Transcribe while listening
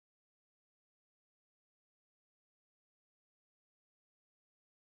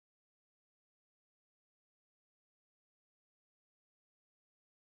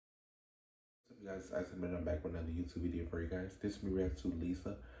Guys, I'm back with another YouTube video for you guys. This is me react to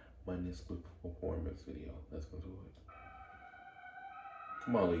Lisa Money's performance video. Let's go to it.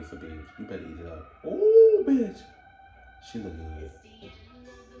 Come on, Lisa, bitch. You better eat it up. Oh, bitch. She look good.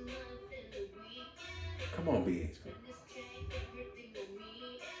 Come on, bitch.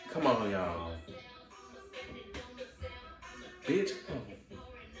 Come on, y'all. Bitch, come on.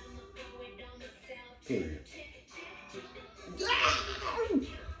 Period.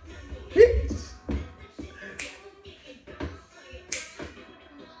 Bitch.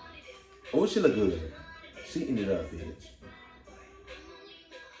 Oh, she look good. She eating it up, bitch.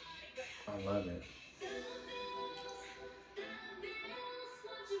 I love it.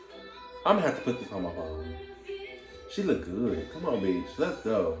 I'm gonna have to put this on my phone. She look good. Come on, bitch. Let's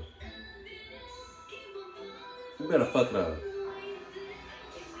go. You better fuck it up.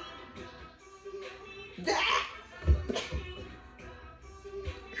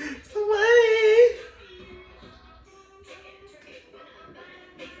 Sway.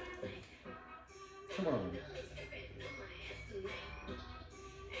 Come on.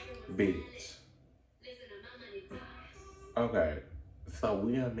 Bitch. Okay. So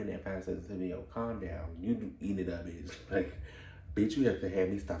we are a minute past this video. Calm down. You do eat it up, bitch. Like, bitch, you have to have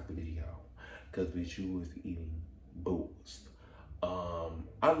me stop the video. Cause bitch, you was eating boost.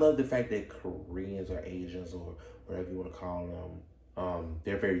 I love the fact that Koreans or Asians or whatever you want to call them,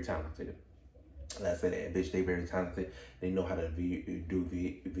 they're very talented. Let's say that, bitch, they very talented. They know how to do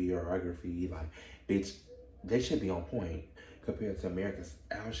choreography. Like, bitch, they should be on point compared to Americans.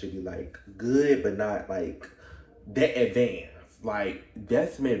 Ours should be like good, but not like that advanced. Like,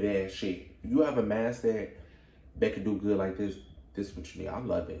 that's some advanced shit. You have a master that can do good like this. This is what you need. I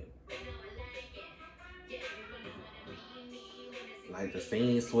love it. Like the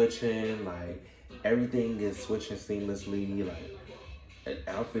scene switching, like everything is switching seamlessly. Like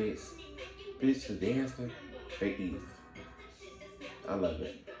outfits, bitch, the dancing, they eat. I love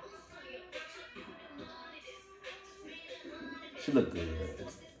it. She look good.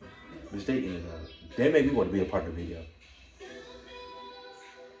 Bitch, they eating up. That made me want to be a part of the video.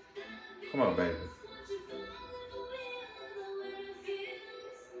 Come on, baby.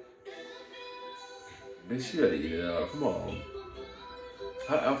 Bitch, she gotta eat it up. Come on.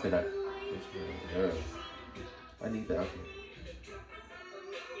 Her outfit, girl. I need the outfit.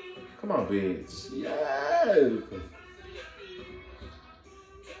 Come on, bitch. Yes.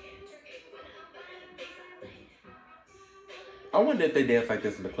 I wonder if they dance like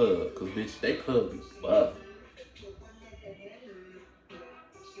this in the club, cause bitch, they club be buff.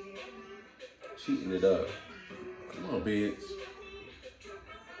 She eating it up. Come on, bitch.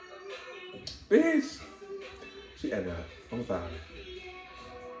 Bitch. She ate it up. I'm sorry.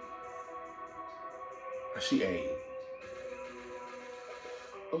 She ate.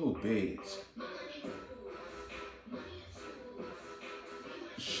 Oh, bitch.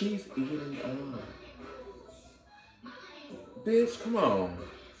 She's eating up. Bitch, come on.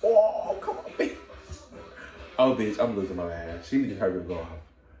 Oh, come on, bitch. Oh, bitch, I'm losing my ass. She needs her to go off.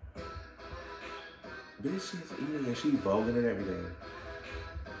 Bitch, she's eating and she's voguing and everything.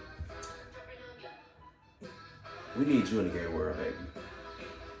 We need you in the gay world, baby.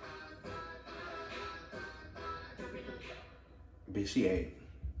 Bitch, she ate.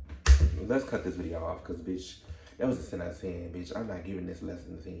 Let's cut this video off, because, bitch, that was a 10 out of 10, bitch. I'm not giving this less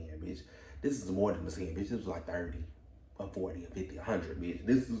than a 10, bitch. This is more than a 10, bitch. This was like 30, or 40, or 50, 100, bitch.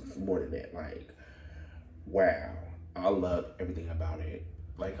 This is more than that. Like, wow. I love everything about it.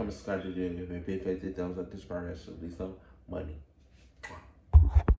 Like, comment, subscribe to the video. If you thumbs up this part, that should be some money.